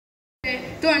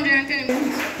210.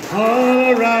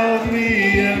 All around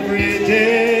me every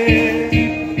day,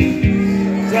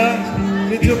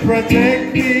 just to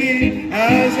protect me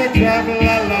as I travel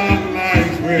along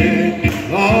life's way.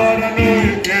 Lord, I know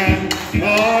you can,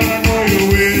 Lord, I know you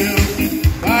will.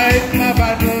 Fight my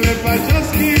battle if I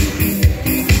just keep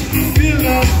feel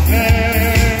up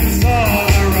hands all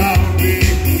around me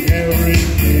every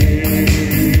day.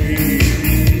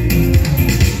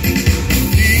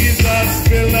 Jesus,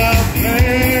 fill up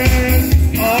hands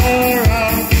all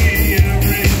around me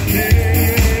every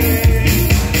day.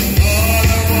 All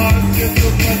I want is to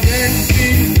protect me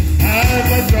as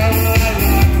I travel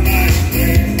along life's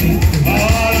way.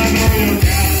 All I know you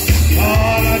can,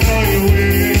 all I know you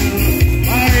will.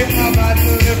 Fight my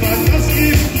battle if I just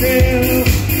keep still.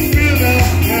 Fill up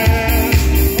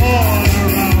hands all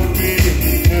around me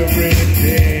every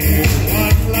day.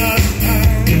 One last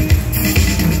time.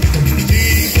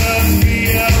 Jesus, be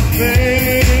a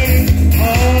faith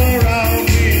all around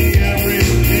me every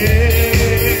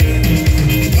day.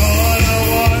 All I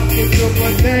want is to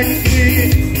protect me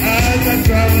as I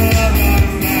travel along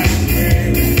life's way.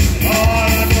 All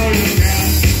I know you can,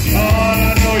 all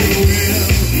I know you will.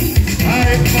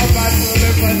 Fight my battle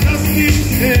if I just keep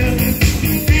still.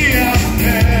 Be a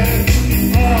faith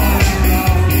all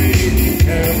around me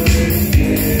every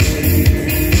day.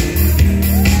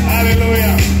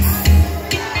 Hallelujah.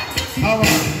 Come on.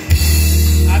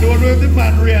 I don't know if the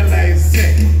man realized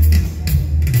it.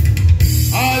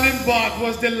 All he bought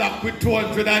was the lock with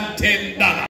 $210.